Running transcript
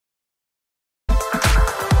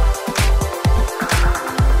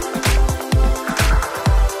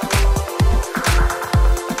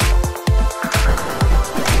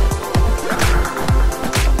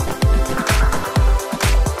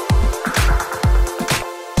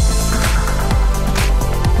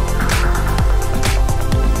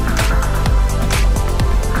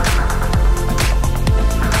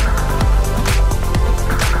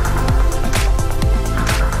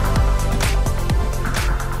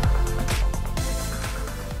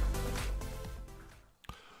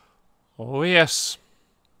Oh yes,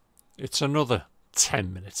 it's another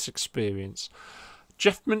 10 minutes experience.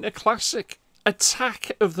 Jeff Minter Classic,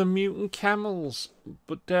 Attack of the Mutant Camels.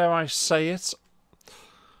 But dare I say it,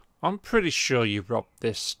 I'm pretty sure you robbed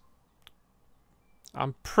this.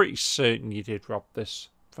 I'm pretty certain you did rob this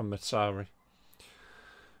from Atari.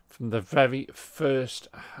 From the very first,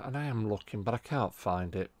 and I am looking, but I can't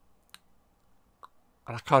find it.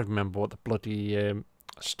 And I can't remember what the bloody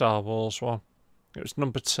Star Wars one. It was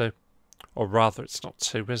number 2. Or rather, it's not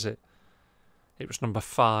 2, is it? It was number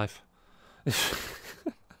 5.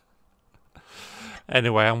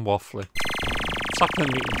 Anyway, I'm waffling. Attack of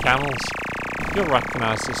the Mutant Camels. You'll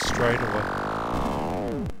recognise this straight away.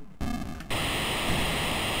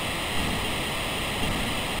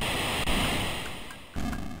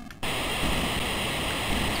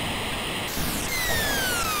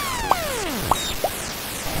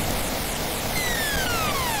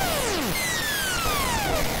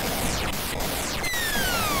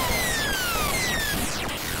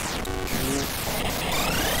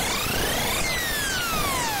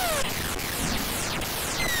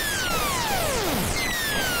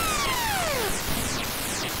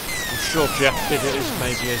 Sure Jeff did it as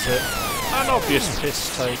maybe as an obvious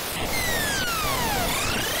piss take.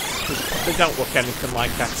 They don't look anything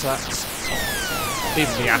like AT-ATs.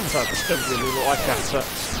 Even the AT-ATs don't really look like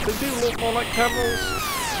AT-ATs. They do look more like camels.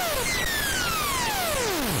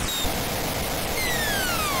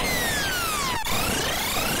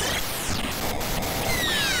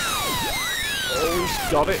 Oh,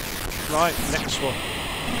 he's got it. Right, next one.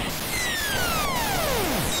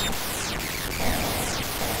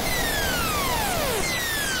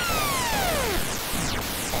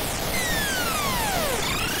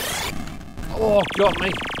 Oh, got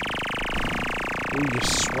me. Ooh, you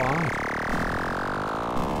swine.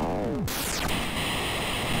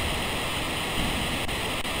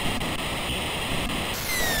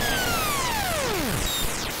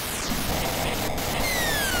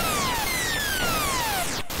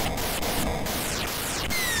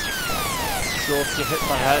 Sure, if you hit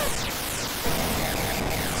my head.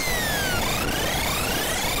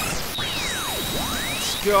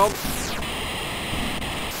 It's gone.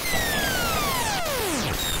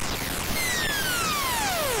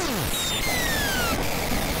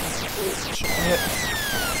 Hit.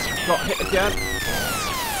 Got hit again.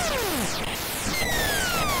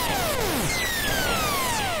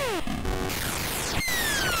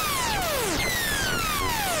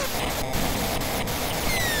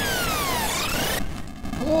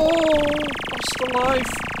 Oh, lost a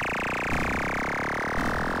life.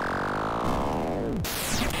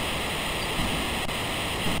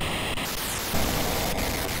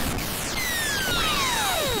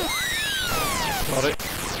 Got it.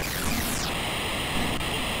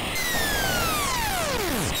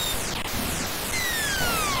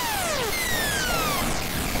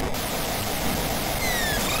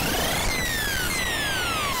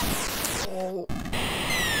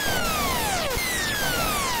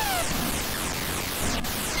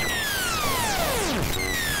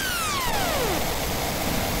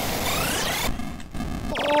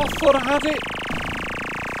 I thought I had it.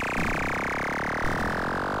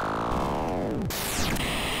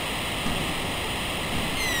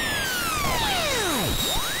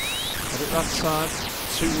 Got it that side.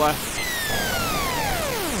 2 left.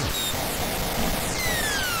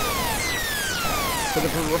 Bit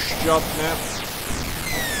of a rush job now.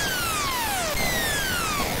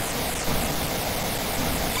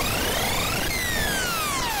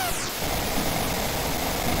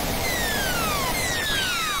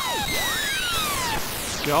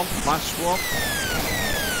 Gone, last one.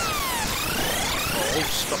 Oh,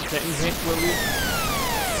 stop getting hit, will you?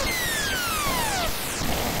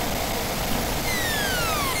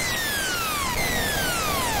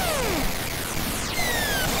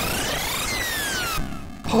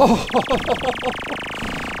 Oh,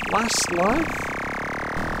 last life.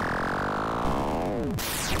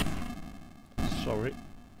 Sorry.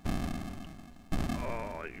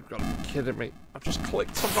 Oh, you've got to be kidding me. I've just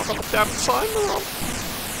clicked, I've not got the damn timer on.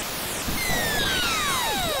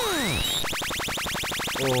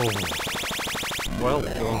 Oh, well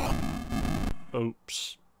done.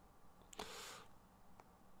 Oops.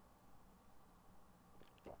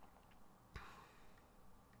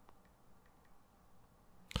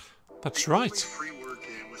 That's right. Free word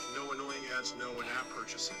game with no annoying ads, no in-app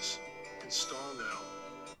purchases. Install now.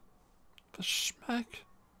 The schmack.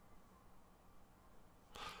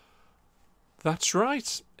 That's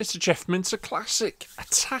right. It's a Jeff Minter classic,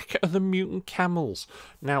 Attack of the Mutant Camels.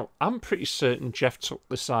 Now, I'm pretty certain Jeff took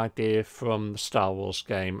this idea from the Star Wars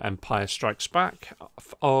game Empire Strikes Back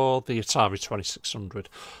or the Atari 2600.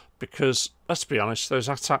 Because, let's be honest, those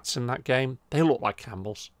attacks in that game, they look like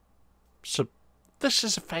camels. So, this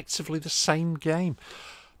is effectively the same game,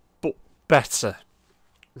 but better.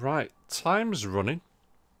 Right, time's running.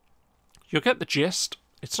 You'll get the gist.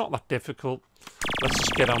 It's not that difficult. Let's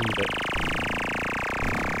just get on with it.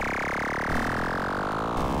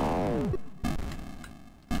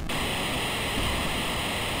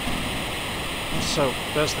 So,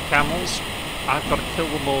 there's the camels. I've got to kill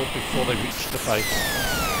them all before they reach the base.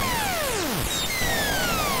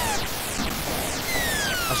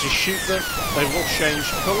 As you shoot them, they will change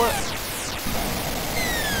colour.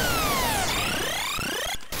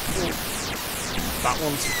 That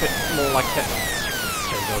one's a bit more like a...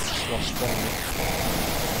 There you go, just lost one.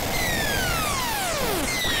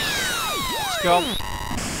 It's gone.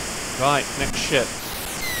 Right, next ship.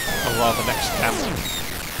 Or rather, next camel.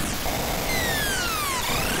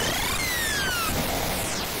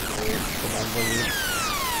 Come on, William.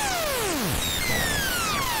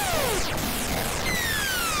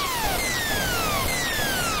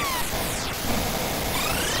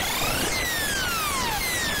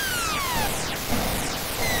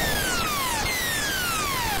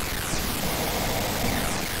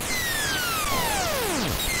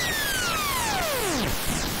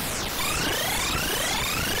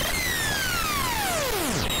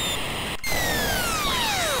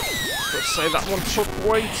 Say that one took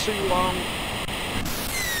way too long.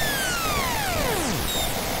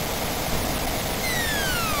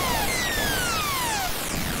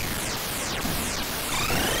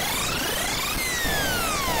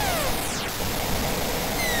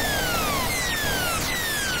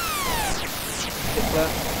 Hit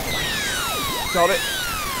there. Got it.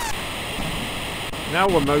 Now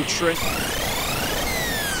we're motoring.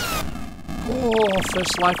 Oh,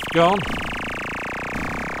 first life gone.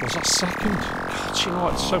 Was that second? God, you know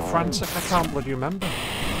what? It's so frantic, I can't bloody remember.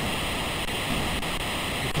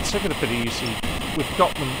 We can take it a bit easy. We've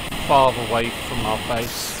got them far away from our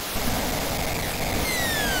base.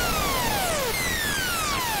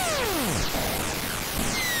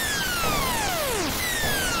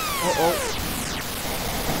 Uh-oh.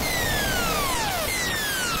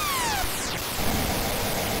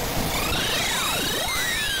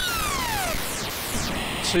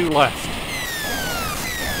 Two left.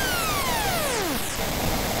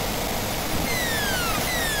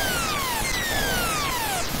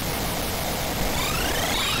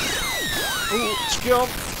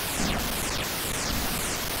 Jump.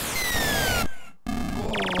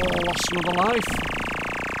 Oh, lost another life.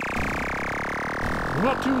 We're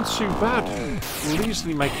not doing too bad. We'll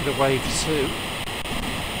easily make it a wave 2,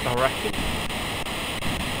 I reckon.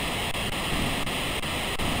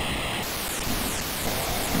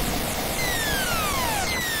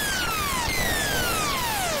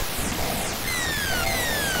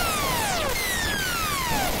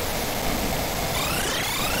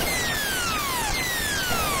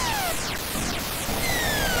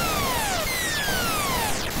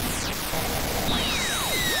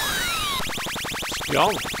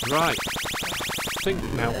 Gone. Right. I think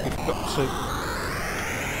now we've got to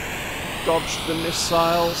dodge the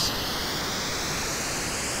missiles.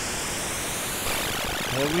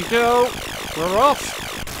 There we go. We're off.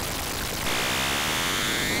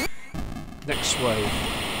 Next wave.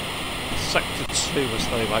 Sector 2, as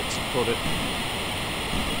they like to put it.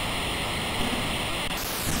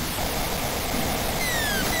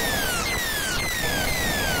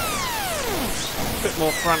 A bit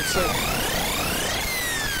more frantic.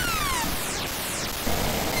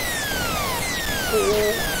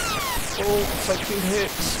 Oh, taking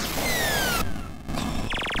hits.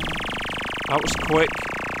 That was quick.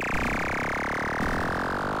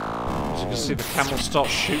 As you can see, the camel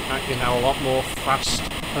starts shooting at you now a lot more fast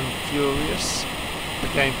and furious. The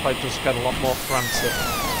gameplay does get a lot more frantic.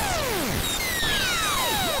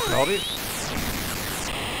 Got it.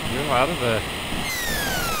 You're out of there.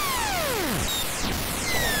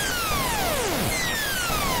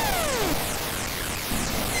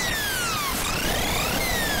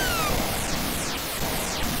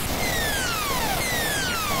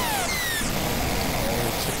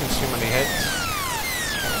 Too many hits.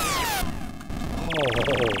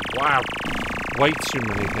 Oh, wow. Way too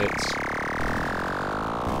many hits.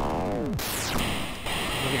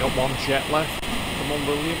 Only got one jet left. Come on,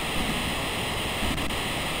 William.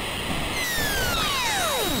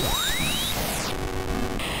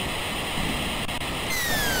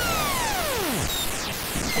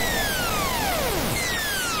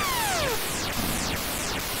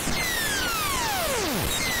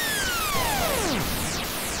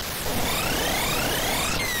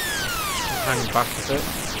 hang back a bit.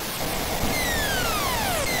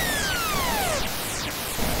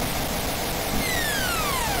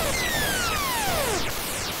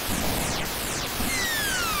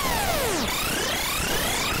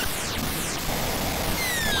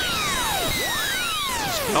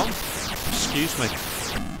 It's gone. Excuse me.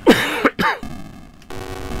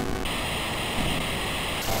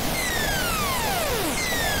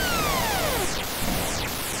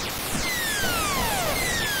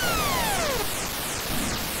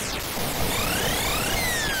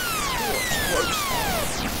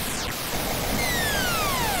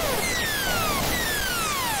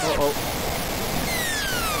 Uh-oh.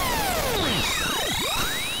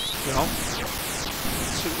 Go on.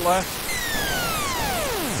 To the left.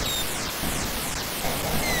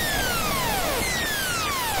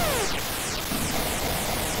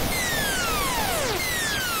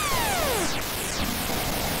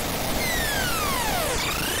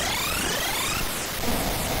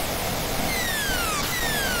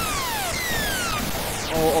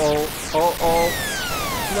 Uh-oh. Uh-oh.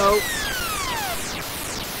 No.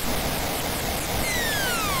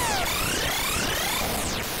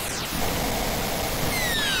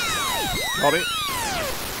 Got it.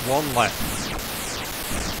 One left.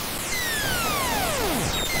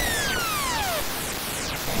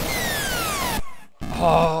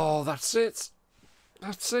 Oh, that's it.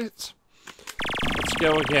 That's it. Let's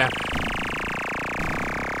go again.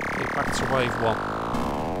 Get back to wave one.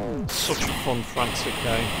 Such a fun, frantic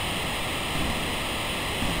game.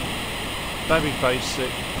 Very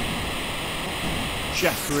basic.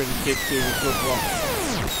 Jeff really did do a good one.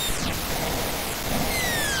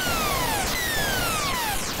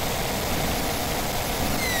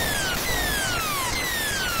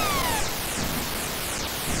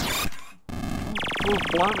 Oh,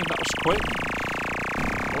 blimey, that was quick.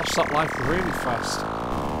 I lost that life really fast.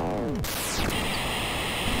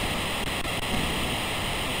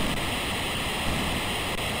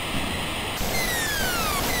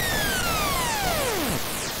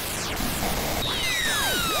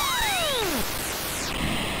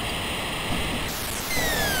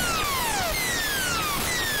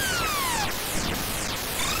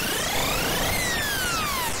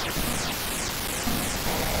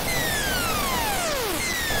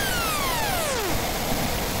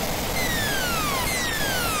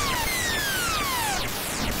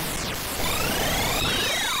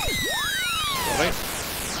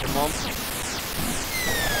 Come on.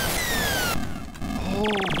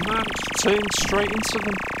 Oh man, it's turned straight into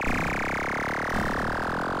them.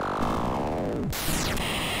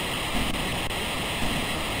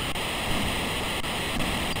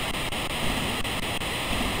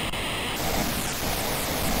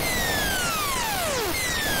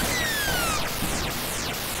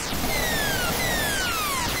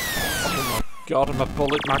 Oh my god, I'm a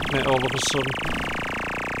bullet magnet all of a sudden.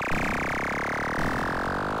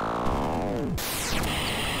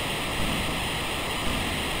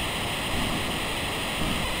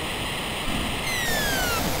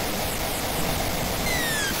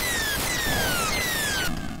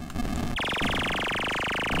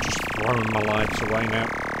 Throwing my lives away now.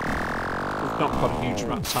 We've not got a huge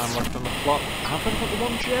amount of time left on the clock. I haven't got the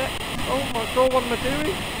ones yet. Oh my god, what am I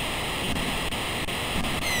doing?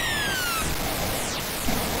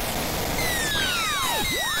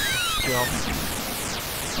 God.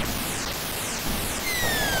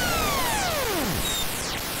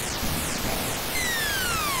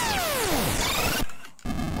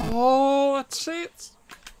 Oh, that's it.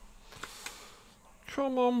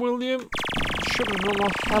 Come on, William. Should have done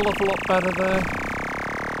a hell of a lot better there.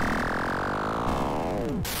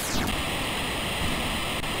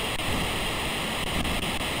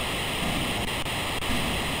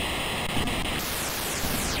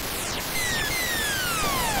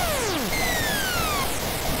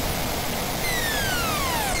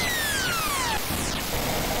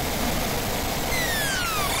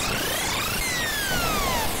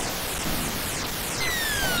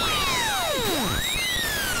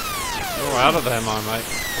 You're out of there, my mate.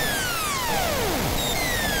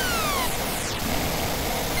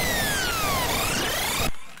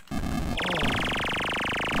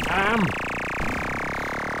 Damn!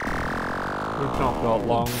 We've not got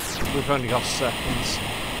long. We've only got seconds.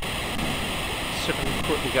 See if I can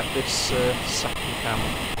quickly get this second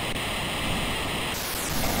camel.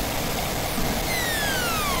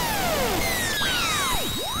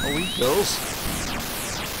 Oh, he does.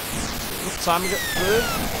 Enough time to get third.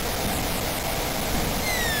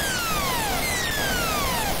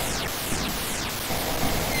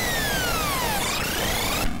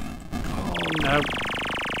 Oh no.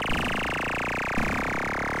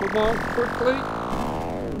 Come on, quickly.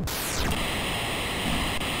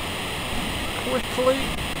 Quickly.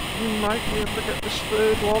 We might be able to get this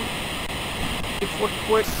third one. If we're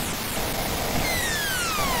quick.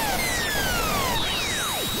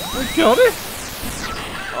 We got it!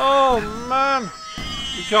 Oh man!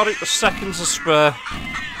 We got it, the seconds are spare.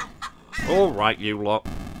 Alright, you lot.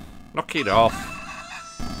 Knock it off.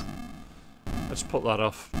 Let's put that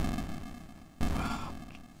off.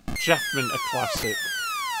 Jeffman, a classic.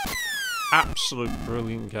 Absolute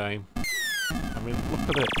brilliant game. I mean, look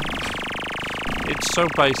at it. It's so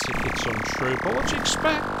basic, it's untrue. But what do you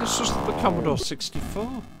expect? It's just the Commodore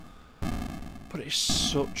 64. But it's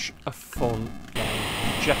such a fun game.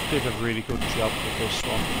 Jeff did a really good job with this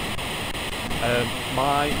one.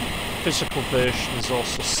 My physical version is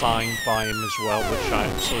also signed by him as well, which I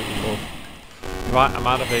absolutely love. Right, I'm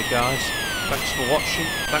out of here, guys. Thanks for watching.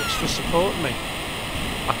 Thanks for supporting me.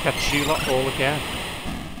 I'll catch you lot all again.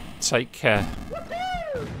 Take care.